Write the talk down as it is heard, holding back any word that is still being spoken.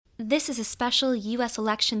This is a special US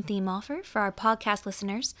election theme offer for our podcast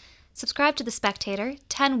listeners. Subscribe to The Spectator,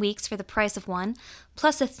 10 weeks for the price of one,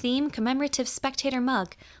 plus a theme commemorative Spectator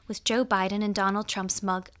mug with Joe Biden and Donald Trump's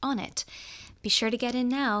mug on it. Be sure to get in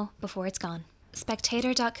now before it's gone.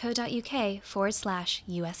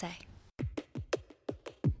 spectator.co.uk/USA.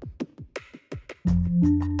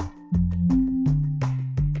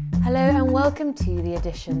 Hello and welcome to The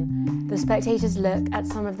Edition, The Spectator's look at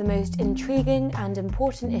some of the most intriguing and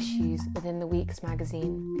important issues within the week's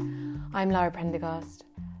magazine. I'm Lara Prendergast.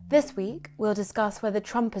 This week, we'll discuss whether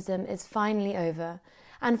Trumpism is finally over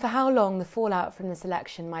and for how long the fallout from this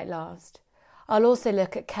election might last. I'll also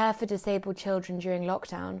look at care for disabled children during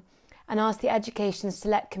lockdown and ask the Education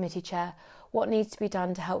Select Committee Chair what needs to be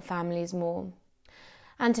done to help families more.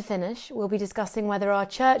 And to finish, we'll be discussing whether our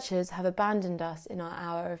churches have abandoned us in our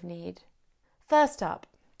hour of need. First up,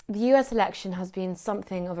 the US election has been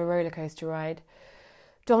something of a rollercoaster ride.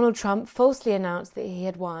 Donald Trump falsely announced that he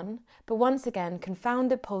had won, but once again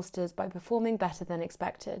confounded pollsters by performing better than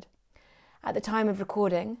expected. At the time of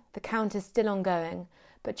recording, the count is still ongoing,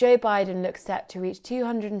 but Joe Biden looks set to reach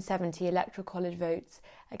 270 Electoral College votes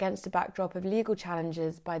against a backdrop of legal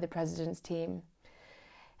challenges by the president's team.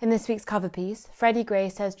 In this week's cover piece, Freddy Gray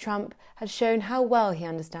says Trump has shown how well he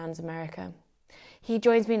understands America. He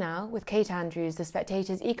joins me now with Kate Andrews, The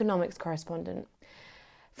Spectator's economics correspondent.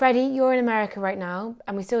 Freddie, you're in America right now,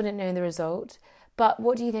 and we still don't know the result, but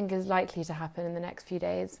what do you think is likely to happen in the next few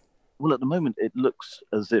days? Well, at the moment, it looks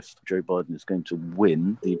as if Joe Biden is going to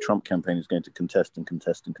win. The Trump campaign is going to contest and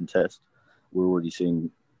contest and contest. We're already seeing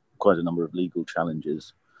quite a number of legal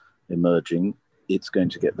challenges emerging. It's going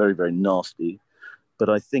to get very, very nasty. But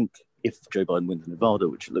I think if Joe Biden wins Nevada,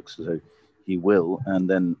 which it looks as though he will, and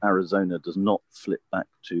then Arizona does not flip back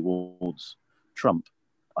towards Trump,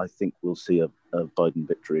 I think we'll see a Biden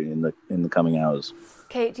victory in the coming hours.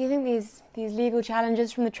 Kate, do you think these legal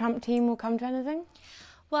challenges from the Trump team will come to anything?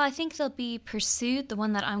 Well, I think they'll be pursued. The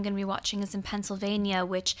one that I'm going to be watching is in Pennsylvania,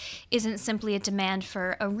 which isn't simply a demand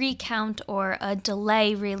for a recount or a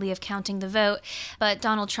delay, really, of counting the vote. But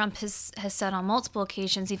Donald Trump has said on multiple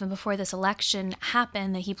occasions, even before this election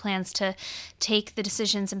happened, that he plans to take the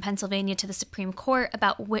decisions in Pennsylvania to the Supreme Court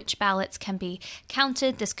about which ballots can be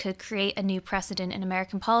counted. This could create a new precedent in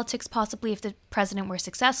American politics, possibly if the president were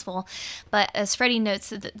successful. But as Freddie notes,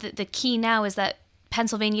 the key now is that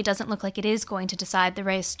Pennsylvania doesn't look like it is going to decide the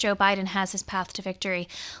race. Joe Biden has his path to victory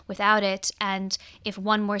without it. And if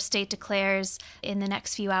one more state declares in the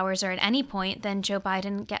next few hours or at any point, then Joe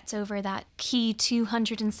Biden gets over that key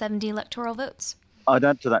 270 electoral votes. I'd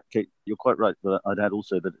add to that, Kate, you're quite right, but I'd add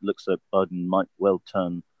also that it looks like Biden might well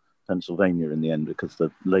turn Pennsylvania in the end because the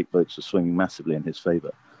late votes are swinging massively in his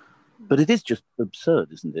favour. But it is just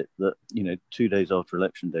absurd, isn't it, that, 2 days after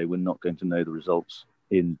Election Day, we're not going to know the results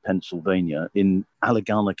in Pennsylvania, in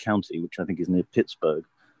Allegheny County, which I think is near Pittsburgh.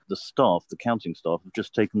 The counting staff, have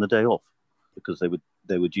just taken the day off because they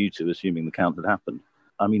were due to, assuming the count had happened.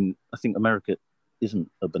 I mean, I think America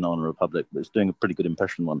isn't a banana republic, but it's doing a pretty good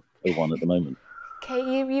impression of one at the moment. Kate,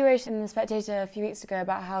 you wrote in The Spectator a few weeks ago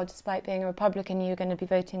about how, despite being a Republican, you're going to be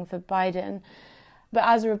voting for Biden. But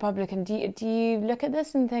as a Republican, do you look at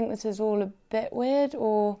this and think this is all a bit weird,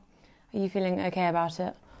 or are you feeling okay about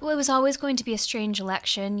it? Well, it was always going to be a strange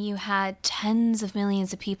election. You had tens of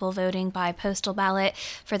millions of people voting by postal ballot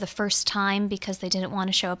for the first time because they didn't want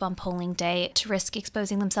to show up on polling day to risk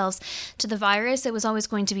exposing themselves to the virus. It was always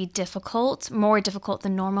going to be difficult, more difficult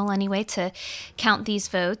than normal anyway, to count these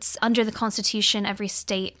votes. Under the Constitution, every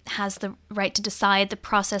state has the right to decide the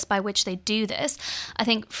process by which they do this. I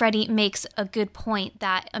think Freddie makes a good point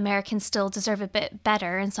that Americans still deserve a bit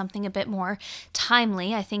better and something a bit more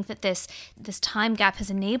timely. I think that this time gap has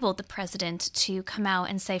enabled the president to come out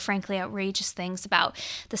and say, frankly, outrageous things about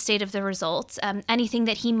the state of the results. Anything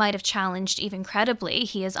that he might have challenged, even credibly,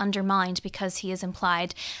 he has undermined because he has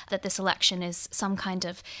implied that this election is some kind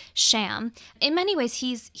of sham. In many ways,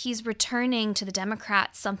 he's returning to the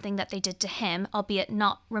Democrats something that they did to him, albeit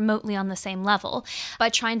not remotely on the same level, by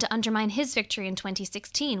trying to undermine his victory in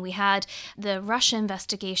 2016. We had the Russia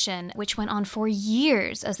investigation, which went on for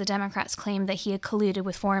years as the Democrats claimed that he had colluded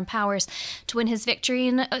with foreign powers to win his victory,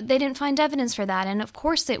 and they didn't find evidence for that. And of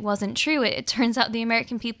course it wasn't true. It turns out the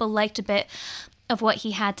American people liked a bit of what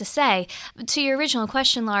he had to say. To your original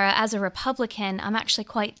question, Laura, as a Republican, I'm actually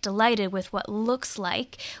quite delighted with what looks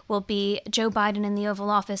like will be Joe Biden in the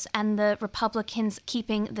Oval Office and the Republicans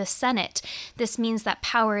keeping the Senate. This means that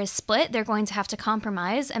power is split. They're going to have to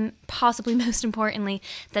compromise, and possibly most importantly,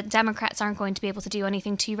 that Democrats aren't going to be able to do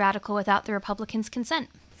anything too radical without the Republicans' consent.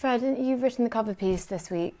 Fred, you've written the cover piece this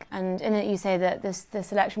week, and in it you say that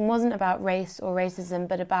this election wasn't about race or racism,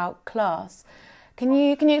 but about class. Can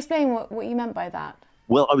you explain what you meant by that?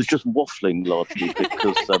 Well, I was just waffling largely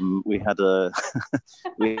because we had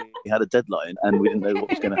a deadline and we didn't know what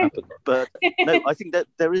was going to happen. But no, I think that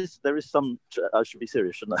there is some. I should be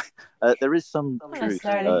serious, shouldn't I? There is some truth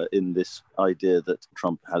in this idea that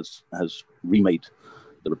Trump has remade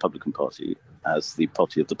the Republican Party as the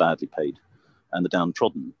party of the badly paid and the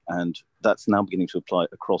downtrodden, and that's now beginning to apply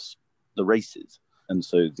across the races. And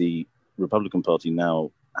so the Republican Party now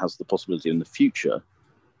has the possibility in the future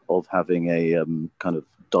of having a kind of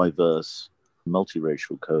diverse,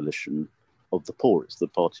 multiracial coalition of the poor. It's the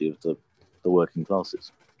party of the working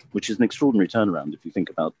classes, which is an extraordinary turnaround if you think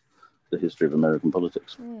about the history of American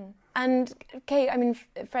politics. And Kate, I mean,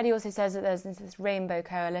 Freddie also says that there's this rainbow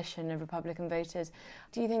coalition of Republican voters.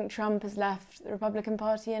 Do you think Trump has left the Republican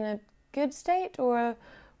Party in a good state or a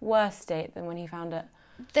worse state than when he found it?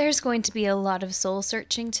 There's going to be a lot of soul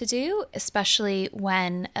searching to do, especially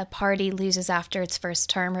when a party loses after its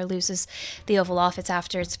first term or loses the Oval Office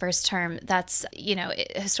after its first term. That's,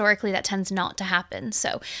 historically that tends not to happen.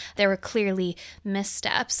 So there were clearly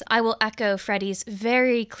missteps. I will echo Freddie's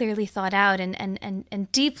very clearly thought out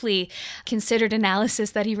and deeply considered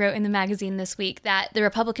analysis that he wrote in the magazine this week, that the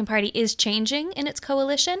Republican Party is changing in its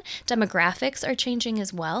coalition. Demographics are changing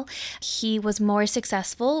as well. He was more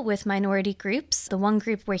successful with minority groups. The one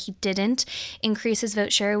group where he didn't increase his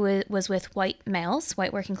vote share was with white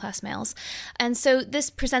working class males. And so this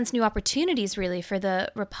presents new opportunities really for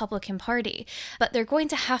the Republican Party, but they're going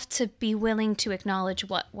to have to be willing to acknowledge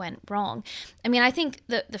what went wrong. I mean, I think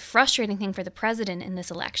the frustrating thing for the president in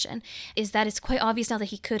this election is that it's quite obvious now that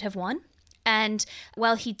he could have won. And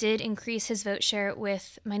while he did increase his vote share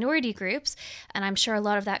with minority groups, and I'm sure a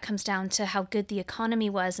lot of that comes down to how good the economy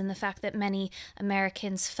was and the fact that many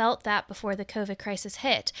Americans felt that before the COVID crisis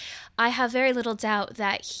hit, I have very little doubt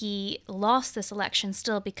that he lost this election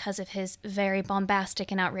still because of his very bombastic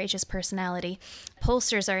and outrageous personality.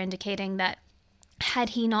 Pollsters are indicating that had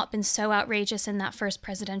he not been so outrageous in that first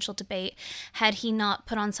presidential debate, had he not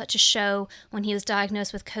put on such a show when he was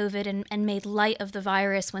diagnosed with COVID and made light of the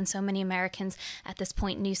virus when so many Americans at this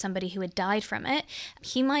point knew somebody who had died from it,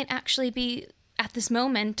 he might actually be at this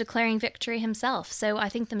moment declaring victory himself. So I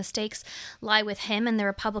think the mistakes lie with him, and the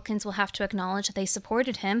Republicans will have to acknowledge that they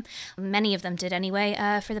supported him. Many of them did anyway,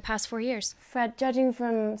 for the past 4 years. Fred, judging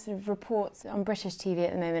from sort of reports on British TV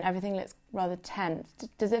at the moment, everything looks rather tense.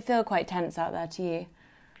 Does it feel quite tense out there to you?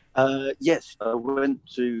 Yes, I went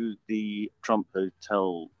to the Trump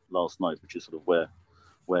Hotel last night, which is sort of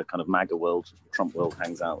where kind of MAGA world, Trump world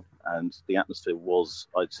hangs out. And the atmosphere was,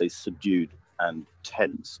 I'd say, subdued and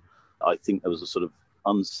tense. I think there was a sort of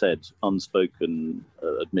unsaid, unspoken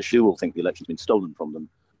admission. You all think the election's been stolen from them,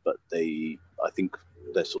 but I think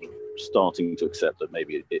they're sort of starting to accept that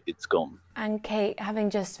maybe it's gone. And Kate, having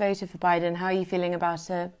just voted for Biden, how are you feeling about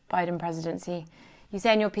a Biden presidency? You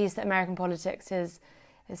say in your piece that American politics is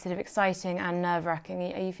sort of exciting and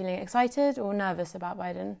nerve-wracking. Are you feeling excited or nervous about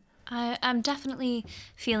Biden? I'm definitely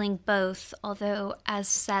feeling both, although, as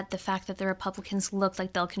said, the fact that the Republicans look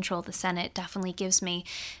like they'll control the Senate definitely gives me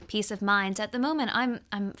peace of mind. At the moment,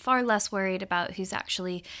 I'm far less worried about who's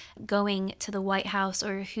actually going to the White House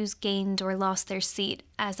or who's gained or lost their seat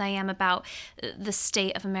as I am about the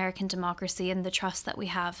state of American democracy and the trust that we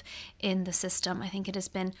have in the system. I think it has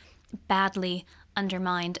been badly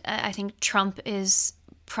undermined. I think Trump is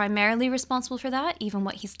primarily responsible for that. Even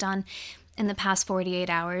what he's done in the past 48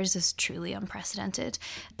 hours is truly unprecedented.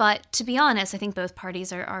 But to be honest, I think both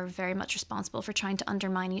parties are very much responsible for trying to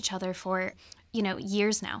undermine each other for,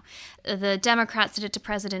 years now. The Democrats did it to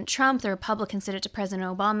President Trump, the Republicans did it to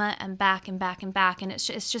President Obama, and back and back and back, and it's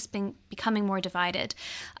just been becoming more divided.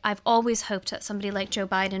 I've always hoped that somebody like Joe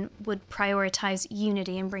Biden would prioritize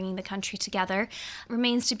unity and bringing the country together.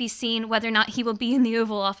 Remains to be seen whether or not he will be in the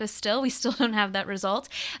Oval Office still. We still don't have that result.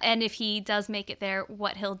 And if he does make it there,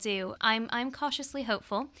 what he'll do. I'm cautiously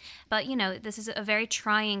hopeful, but this is a very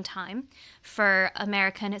trying time for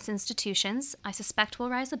America and its institutions. I suspect we'll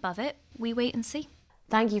rise above it. We wait and see.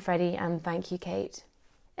 Thank you, Freddie, and thank you, Kate.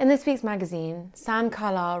 In this week's magazine, Sam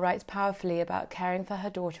Carlisle writes powerfully about caring for her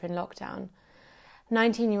daughter in lockdown.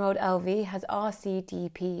 19-year-old Elvi has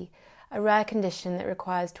RCDP, a rare condition that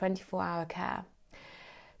requires 24-hour care.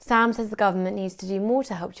 Sam says the government needs to do more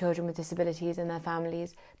to help children with disabilities and their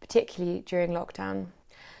families, particularly during lockdown.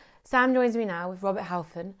 Sam joins me now with Robert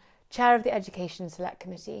Halfon, chair of the Education Select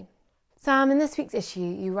Committee. Sam, in this week's issue,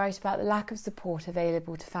 you write about the lack of support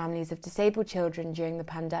available to families of disabled children during the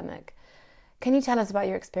pandemic. Can you tell us about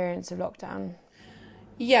your experience of lockdown?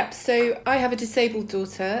 Yep, so I have a disabled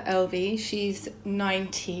daughter, Elvi. She's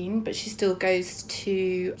 19, but she still goes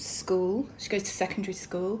to school. She goes to secondary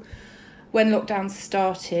school. When lockdown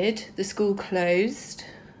started, the school closed.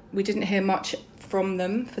 We didn't hear much from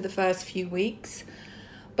them for the first few weeks.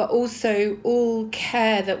 But also, all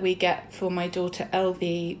care that we get for my daughter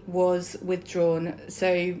Elvi was withdrawn.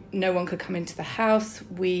 So no one could come into the house.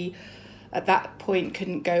 We, at that point,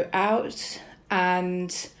 couldn't go out.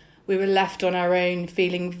 And we were left on our own,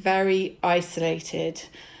 feeling very isolated.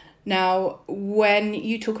 Now, when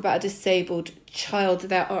you talk about a disabled child,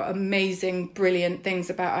 there are amazing, brilliant things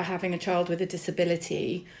about having a child with a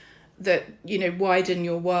disability that, widen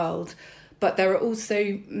your world. But there are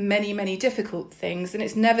also many, many difficult things. And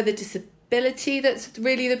it's never the disability that's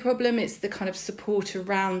really the problem. It's the kind of support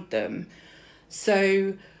around them.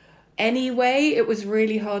 So anyway, it was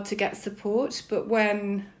really hard to get support. But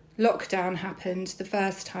when lockdown happened the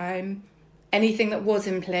first time, anything that was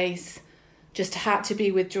in place just had to be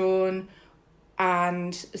withdrawn.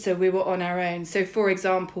 And so we were on our own. So, for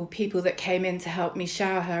example, people that came in to help me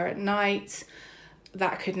shower her at night,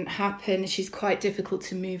 that couldn't happen. She's quite difficult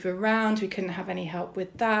to move around. We couldn't have any help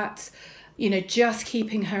with that. Just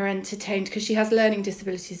keeping her entertained, because she has learning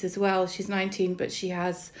disabilities as well. She's 19, but she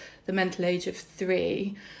has the mental age of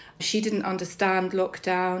 3. She didn't understand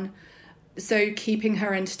lockdown. So keeping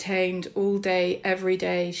her entertained all day, every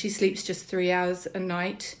day. She sleeps just 3 hours a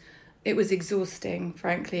night. It was exhausting,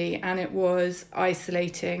 frankly, and it was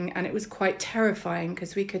isolating, and it was quite terrifying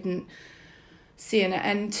because we couldn't see an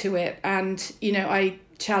end to it. And, I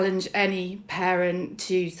challenge any parent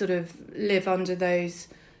to sort of live under those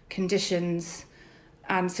conditions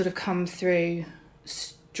and sort of come through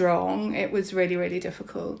strong. It was really, really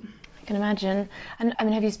difficult. I can imagine. And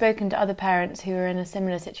have you spoken to other parents who are in a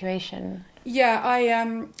similar situation?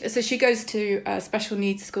 Yeah, so she goes to a special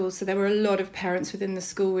needs school, so there were a lot of parents within the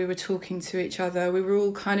school. We were talking to each other. We were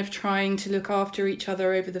all kind of trying to look after each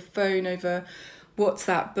other over the phone, over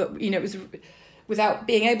WhatsApp, but, it was without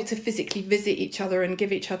being able to physically visit each other and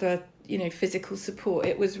give each other, physical support.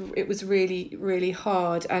 It was really, really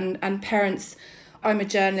hard. And parents, I'm a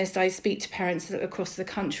journalist, I speak to parents across the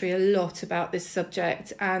country a lot about this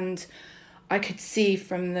subject, and I could see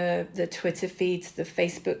from the Twitter feeds, the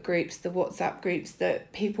Facebook groups, the WhatsApp groups,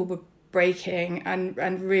 that people were breaking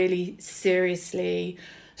and really seriously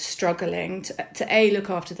struggling to A, look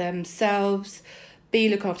after themselves, B,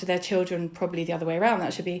 look after their children, probably the other way around,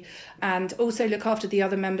 that should be, and also look after the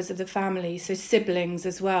other members of the family, so siblings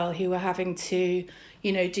as well, who are having to,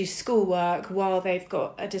 do schoolwork while they've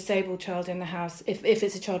got a disabled child in the house, if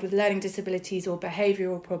it's a child with learning disabilities or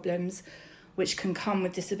behavioural problems, which can come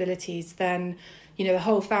with disabilities, then, the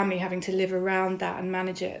whole family having to live around that and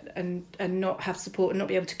manage it and not have support and not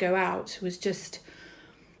be able to go out was just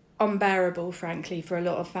unbearable, frankly, for a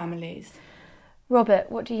lot of families.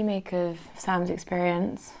 Robert, what do you make of Sam's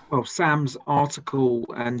experience? Well, Sam's article,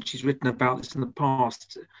 and she's written about this in the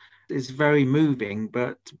past, is very moving.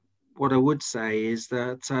 But what I would say is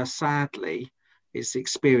that sadly, it's the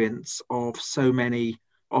experience of so many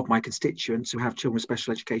of my constituents who have children with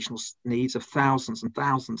special educational needs, of thousands and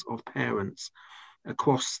thousands of parents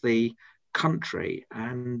across the country.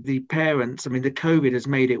 And the parents, the COVID has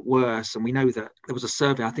made it worse. And we know that there was a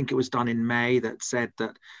survey, I think it was done in May, that said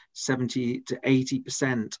that 70 to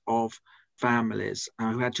 80% of families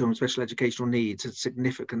who had children with special educational needs had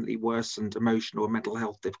significantly worsened emotional and mental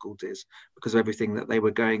health difficulties because of everything that they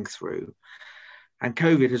were going through. And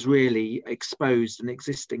COVID has really exposed an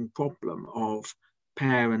existing problem of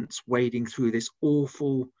parents wading through this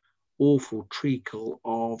awful treacle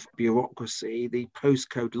of bureaucracy, the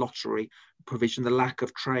postcode lottery provision, the lack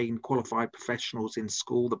of trained qualified professionals in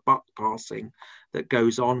school, the buck passing that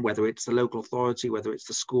goes on, whether it's the local authority, whether it's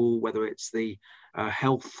the school, whether it's the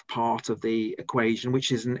health part of the equation,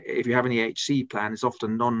 which isn't, if you have an EHC plan, is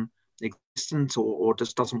often non-existent or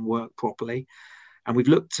just doesn't work properly. And we've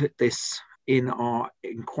looked at this in our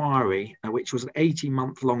inquiry, which was an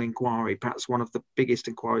 18-month-long inquiry, perhaps one of the biggest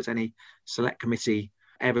inquiries any select committee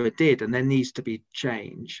ever did. And there needs to be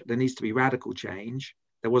change. There needs to be radical change.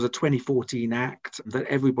 There was a 2014 Act that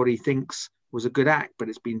everybody thinks was a good act, but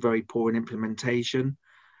it's been very poor in implementation.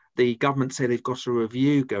 The government say they've got a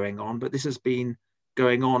review going on, but this has been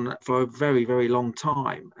going on for a very, very long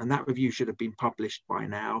time. And that review should have been published by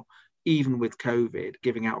now, even with COVID,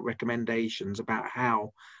 giving out recommendations about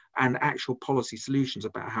how, and actual policy solutions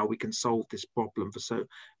about how we can solve this problem for so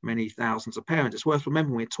many thousands of parents. It's worth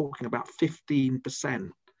remembering we're talking about 15%,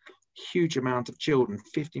 huge amount of children.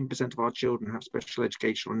 15% of our children have special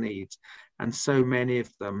educational needs, and so many of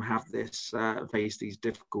them have this face these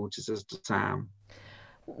difficulties as to Sam.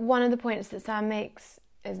 One of the points that Sam makes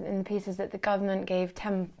in the piece is that the government gave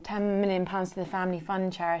 £10 million to the Family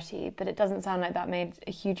Fund charity, but it doesn't sound like that made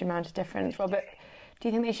a huge amount of difference. Robert, do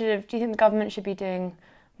you think the government should be doing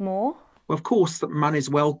more? Well, of course, that money's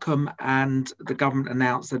welcome, and the government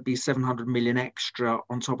announced there'd be 700 million extra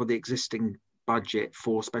on top of the existing budget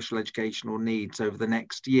for special educational needs over the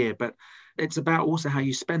next year. But it's about also how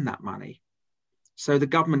you spend that money. So the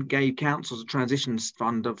government gave councils a transitions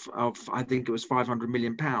fund of I think it was £500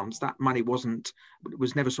 million. That money was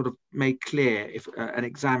never sort of made clear and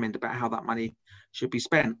examined about how that money should be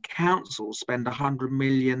spent. Councils spend 100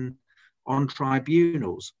 million on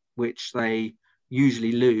tribunals, which they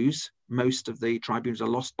usually lose. Most of the tribunals are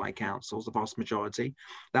lost by councils, the vast majority.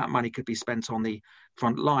 That money could be spent on the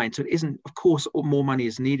front line. So it isn't, of course, more money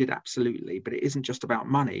is needed, absolutely, but it isn't just about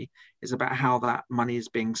money. It's about how that money is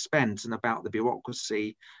being spent and about the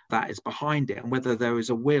bureaucracy that is behind it, and whether there is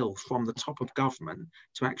a will from the top of government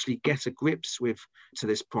to actually get a grips to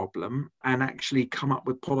this problem and actually come up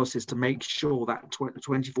with policies to make sure that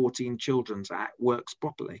 2014 Children's Act works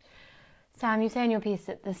properly. Sam, you say in your piece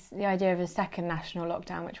that the idea of a second national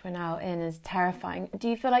lockdown, which we're now in, is terrifying. Do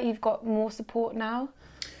you feel like you've got more support now?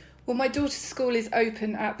 Well, my daughter's school is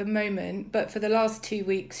open at the moment, but for the last 2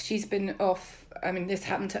 weeks she's been off. I mean, this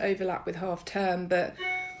happened to overlap with half term, but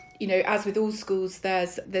as with all schools,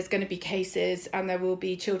 there's going to be cases, and there will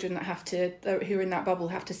be children who are in that bubble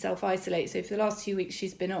have to self-isolate. So for the last 2 weeks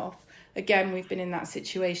she's been off. Again, we've been in that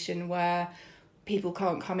situation where people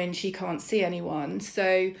can't come in, she can't see anyone.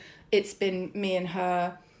 So it's been me and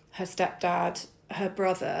her stepdad, her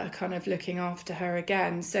brother, kind of looking after her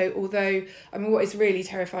again. So although, what is really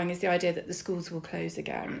terrifying is the idea that the schools will close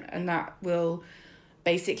again, and that will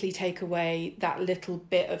basically take away that little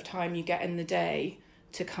bit of time you get in the day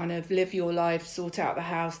to kind of live your life, sort out the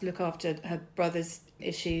house, look after her brother's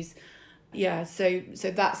issues. Yeah, so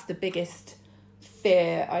that's the biggest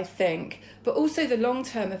fear, I think. But also the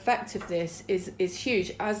long-term effect of this is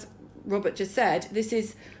huge. As Robert just said, this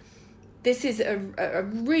is a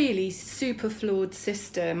really super flawed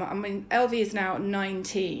system. Elvi is now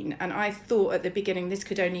 19, and I thought at the beginning this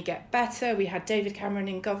could only get better. We had David Cameron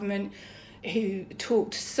in government who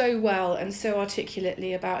talked so well and so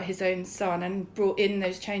articulately about his own son and brought in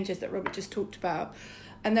those changes that Robert just talked about.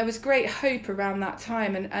 And there was great hope around that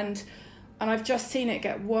time, and I've just seen it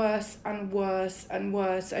get worse and worse and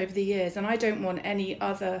worse over the years. And I don't want any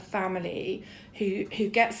other family who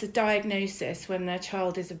gets a diagnosis when their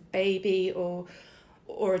child is a baby or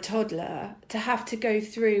a toddler to have to go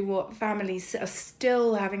through what families are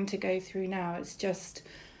still having to go through now. It's just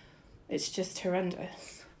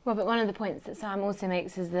horrendous. Well, but one of the points that Sam also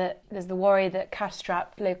makes is that there's the worry that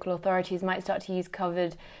cash-strapped local authorities might start to use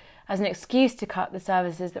COVID as an excuse to cut the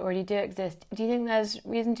services that already do exist. Do you think there's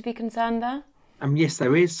reason to be concerned there? Yes,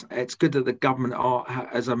 there is. It's good that the government are,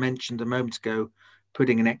 as I mentioned a moment ago,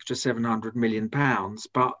 putting an extra £700 million.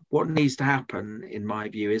 But what needs to happen, in my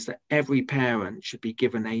view, is that every parent should be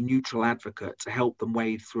given a neutral advocate to help them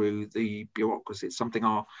wade through the bureaucracy. It's something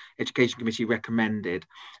our Education Committee recommended,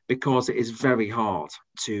 because it is very hard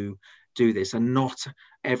to do this, and not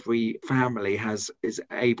every family is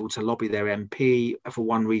able to lobby their MP for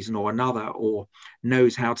one reason or another, or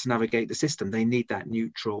knows how to navigate the system. They need that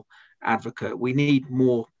neutral advocate. We need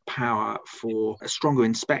more power for a stronger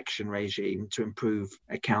inspection regime to improve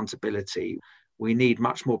accountability. We need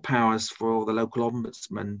much more powers for the local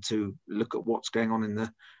ombudsman to look at what's going on in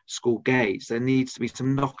the school gates. There needs to be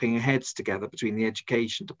some knocking heads together between the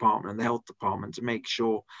education department and the health department to make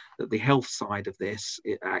sure that the health side of this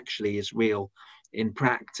it actually is real in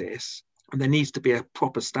practice. And there needs to be a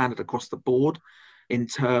proper standard across the board in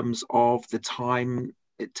terms of the time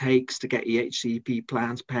it takes to get EHCP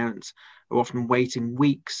plans. Parents are often waiting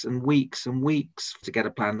weeks and weeks and weeks to get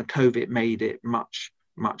a plan. The COVID made it much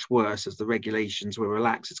worse as the regulations were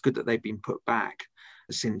relaxed. It's good that they've been put back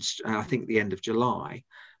since I think the end of July.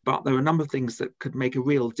 But there are a number of things that could make a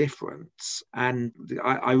real difference. And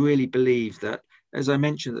I really believe that, as I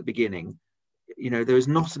mentioned at the beginning, there is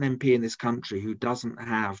not an MP in this country who doesn't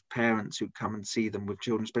have parents who come and see them with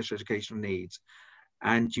children with special educational needs.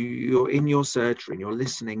 And you're in your surgery and you're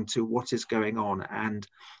listening to what is going on, and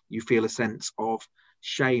you feel a sense of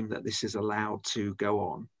shame that this is allowed to go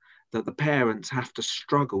on, that the parents have to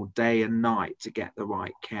struggle day and night to get the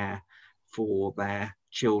right care for their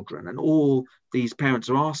children. And all these parents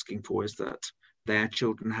are asking for is that their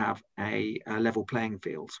children have a level playing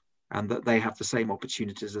field, and that they have the same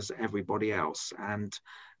opportunities as everybody else. And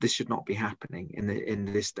this should not be happening in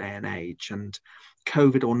this day and age. And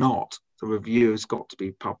COVID or not, the review has got to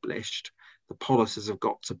be published. The policies have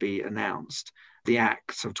got to be announced. the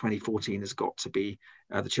Act of 2014 has got to be,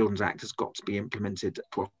 the Children's Act has got to be implemented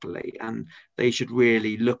properly. And they should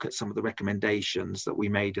really look at some of the recommendations that we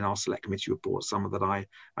made in our Select Committee report, some of that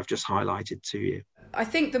I've just highlighted to you. I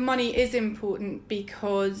think the money is important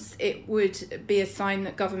because it would be a sign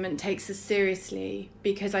that government takes us seriously,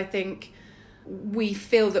 because I think we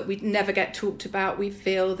feel that we never get talked about. We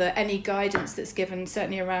feel that any guidance that's given,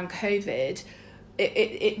 certainly around COVID,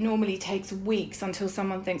 it normally takes weeks until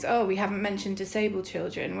someone thinks, oh, we haven't mentioned disabled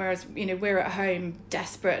children, whereas, we're at home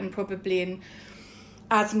desperate and probably in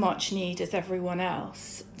as much need as everyone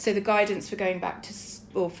else. So the guidance for going back to,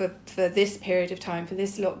 or for this period of time, for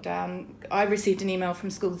this lockdown, I received an email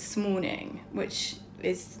from school this morning, which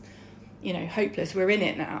is, hopeless. We're in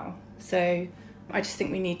it now. So I just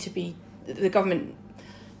think the government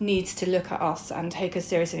needs to look at us and take us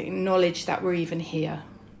seriously, acknowledge that we're even here.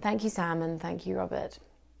 Thank you, Sam, and thank you, Robert.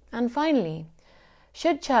 And finally,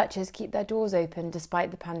 should churches keep their doors open despite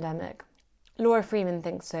the pandemic? Laura Freeman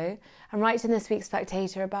thinks so, and writes in this week's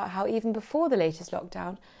Spectator about how even before the latest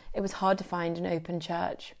lockdown, it was hard to find an open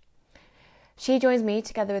church. She joins me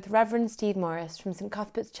together with Reverend Steve Morris from St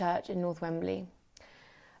Cuthbert's Church in North Wembley.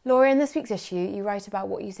 Laura, in this week's issue, you write about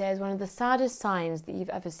what you say is one of the saddest signs that you've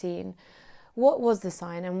ever seen. What was the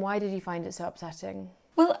sign, and why did you find it so upsetting?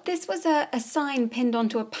 Well, this was a sign pinned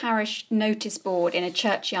onto a parish notice board in a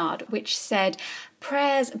churchyard which said,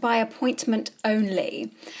 "Prayers by appointment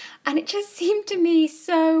only." And it just seemed to me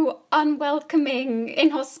so unwelcoming,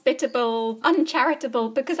 inhospitable, uncharitable,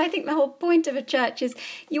 because I think the whole point of a church is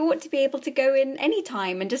you ought to be able to go in any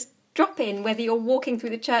time and just drop in, whether you're walking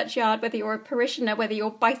through the churchyard, whether you're a parishioner, whether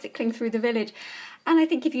you're bicycling through the village. And I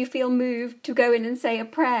think if you feel moved to go in and say a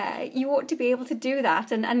prayer, you ought to be able to do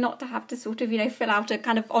that and not to have to sort of, fill out a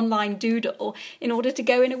kind of online doodle in order to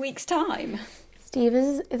go in a week's time. Steve,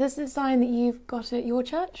 is this a sign that you've got at your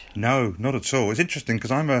church? No, not at all. It's interesting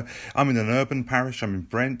because I'm in an urban parish. I'm in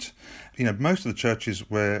Brent. Most of the churches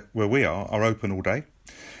where we are open all day.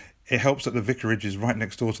 It helps that the vicarage is right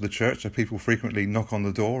next door to the church, so people frequently knock on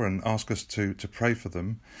the door and ask us to pray for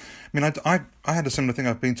them. I had a similar thing.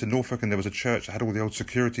 I've been to Norfolk and there was a church that had all the old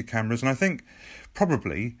security cameras, and I think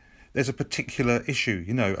probably there's a particular issue.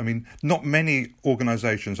 Not many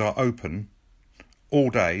organisations are open all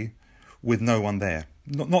day with no one there.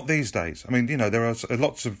 Not these days. There are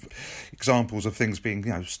lots of examples of things being,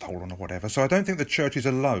 stolen or whatever. So I don't think the church is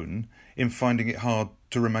alone in finding it hard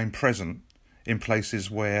to remain present in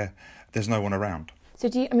places where there's no one around. So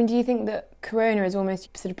do you think that Corona is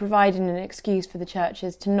almost sort of providing an excuse for the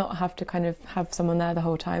churches to not have to kind of have someone there the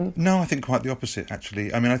whole time? No, I think quite the opposite,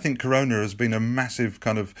 actually. I think Corona has been a massive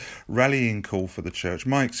kind of rallying call for the church.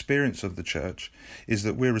 My experience of the church is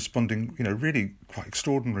that we're responding, really quite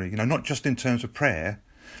extraordinary, not just in terms of prayer,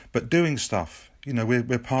 but doing stuff.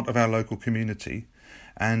 We're part of our local community.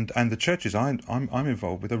 And the churches I'm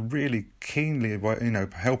involved with are really keenly,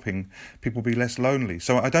 helping people be less lonely.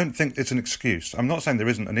 So I don't think it's an excuse. I'm not saying there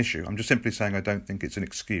isn't an issue. I'm just simply saying I don't think it's an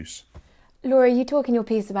excuse. Laura, you talk in your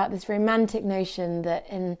piece about this romantic notion that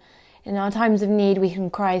in our times of need we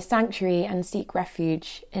can cry sanctuary and seek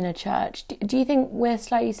refuge in a church. Do you think we're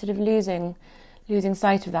slightly sort of losing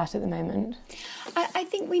sight of that at the moment? I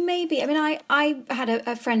think we may be. I had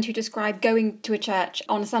a friend who described going to a church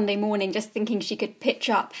on a Sunday morning just thinking she could pitch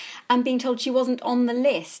up and being told she wasn't on the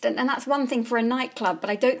list. And that's one thing for a nightclub, but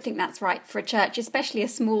I don't think that's right for a church, especially a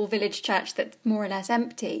small village church that's more or less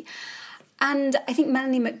empty. And I think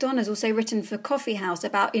Melanie McDonough's also written for Coffee House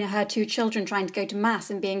about, her 2 children trying to go to mass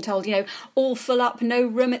and being told, all full up, no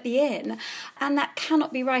room at the inn. And that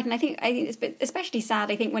cannot be right. And I think it's especially sad,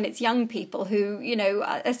 when it's young people who,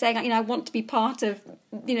 are saying, I want to be part of,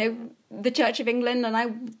 the Church of England and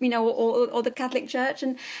or the Catholic Church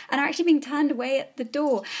and are actually being turned away at the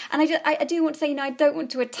door. And I do want to say, I don't want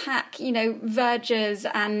to attack, vergers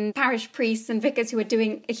and parish priests and vicars who are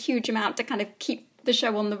doing a huge amount to kind of keep the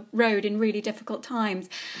show on the road in really difficult times.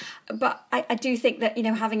 But I do think that,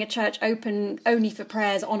 having a church open only for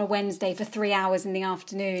prayers on a Wednesday for 3 hours in the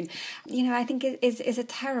afternoon, I think is a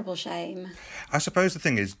terrible shame. I suppose the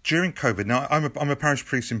thing is, during COVID, now I'm a parish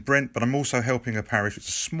priest in Brent, but I'm also helping a parish. It's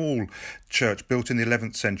a small church built in the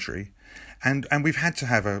 11th century. And we've had to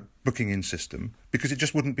have a booking-in system because it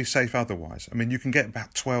just wouldn't be safe otherwise. You can get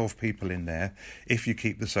about 12 people in there if you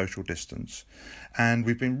keep the social distance. And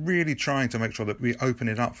we've been really trying to make sure that we open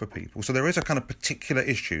it up for people. So there is a kind of particular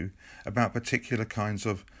issue about particular kinds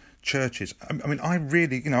of churches. I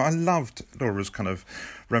really, I loved Laura's kind of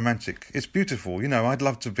romantic. It's beautiful, I'd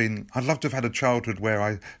love to have had a childhood where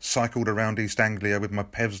I cycled around East Anglia with my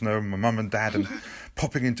Pevsner and my mum and dad and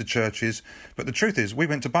popping into churches. But the truth is, we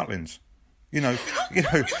went to Butlins. You know,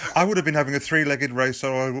 I would have been having a three-legged race,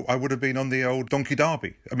 or I would have been on the old donkey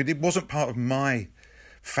derby. I mean, it wasn't part of my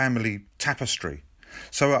family tapestry.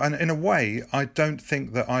 So in a way, I don't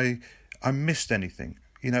think that I missed anything.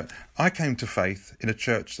 You know, I came to faith in a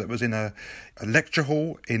church that was in a lecture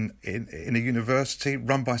hall in a university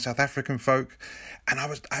run by South African folk, and I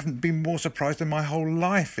haven't been more surprised in my whole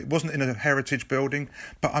life. It wasn't in a heritage building,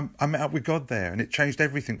 but I met up with God there, and it changed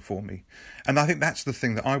everything for me. And I think that's the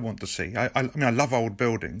thing that I want to see. I mean, I love old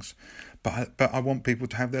buildings, but I want people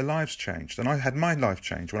to have their lives changed, and I had my life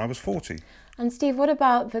changed when I was 40. And Steve, what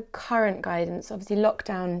about the current guidance? Obviously,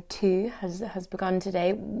 lockdown 2 has begun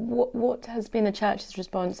today. What has been the church's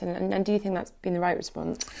response, and do you think that's been the right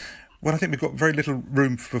response? Well, I think we've got very little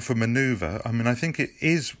room for manoeuvre. I mean, I think it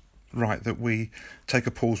is right that we take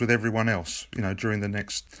a pause with everyone else, you know, during the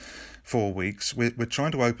next 4 weeks. We're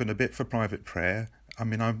trying to open a bit for private prayer. I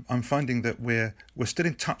mean, I'm finding that we're still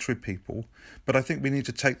in touch with people, but I think we need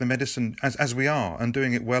to take the medicine as we are, and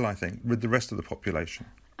doing it well, I think, with the rest of the population.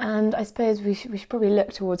 And I suppose we should probably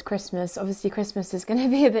look towards Christmas. Obviously, Christmas is going to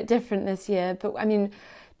be a bit different this year, but I mean,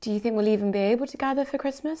 do you think we'll even be able to gather for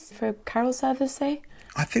Christmas, for a carol service, say?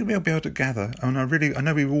 I think we'll be able to gather, and I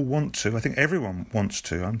know we all want to. I think everyone wants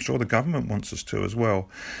to. I'm sure the government wants us to as well.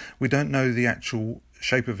 We don't know the actual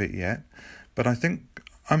shape of it yet, but I think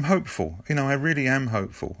I'm hopeful. You know, I really am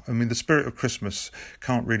hopeful. I mean, the spirit of Christmas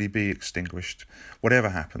can't really be extinguished, whatever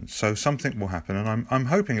happens. So something will happen, and I'm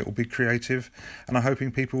hoping it will be creative, and I'm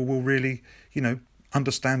hoping people will really, you know,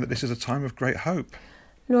 understand that this is a time of great hope.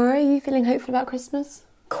 Laura, are you feeling hopeful about Christmas?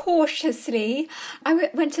 Cautiously. I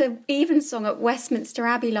went to Evensong at Westminster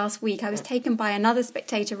Abbey last week. I was taken by another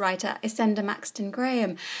Spectator writer, Isenda Maxton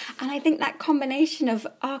Graham, and I think that combination of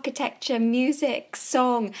architecture, music,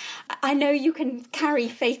 song, I know you can carry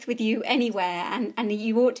faith with you anywhere, and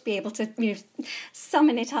you ought to be able to, you know,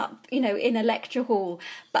 summon it up, you know, in a lecture hall.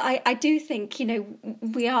 But I do think, you know,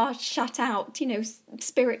 we are shut out, you know,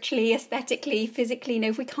 spiritually, aesthetically, physically, you know,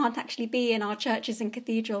 if we can't actually be in our churches and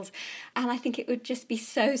cathedrals. And I think it would just be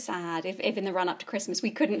so sad if in the run-up to Christmas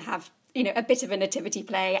we couldn't have, you know, a bit of a nativity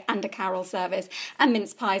play and a carol service and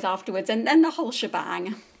mince pies afterwards and the whole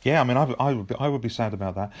shebang. Yeah, I mean, I would be sad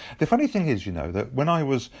about that. The funny thing is, you know, that when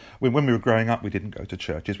we were growing up, we didn't go to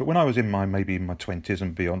churches, but when I was maybe in my 20s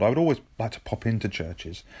and beyond, I would always like to pop into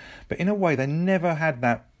churches. But in a way, they never had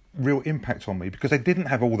that real impact on me because they didn't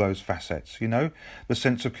have all those facets, you know, the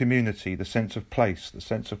sense of community, the sense of place, the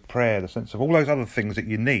sense of prayer, the sense of all those other things that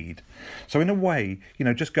you need. So in a way, you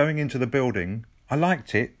know, just going into the building, I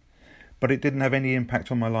liked it, but it didn't have any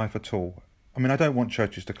impact on my life at all. I mean, I don't want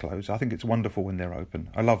churches to close. I think it's wonderful when they're open.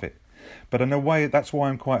 I love it. But in a way, that's why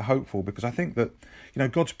I'm quite hopeful, because I think that, you know,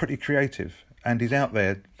 God's pretty creative and he's out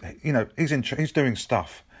there, you know, he's doing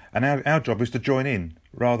stuff. And our job is to join in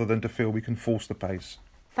rather than to feel we can force the pace.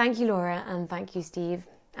 Thank you, Laura, and thank you, Steve.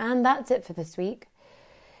 And that's it for this week.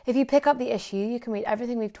 If you pick up the issue, you can read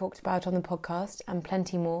everything we've talked about on the podcast and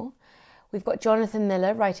plenty more. We've got Jonathan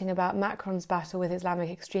Miller writing about Macron's battle with Islamic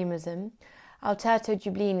extremism. Alberto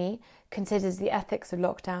Giublini considers the ethics of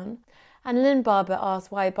lockdown. And Lynn Barber asks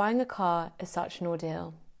why buying a car is such an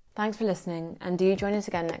ordeal. Thanks for listening, and do join us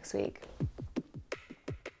again next week.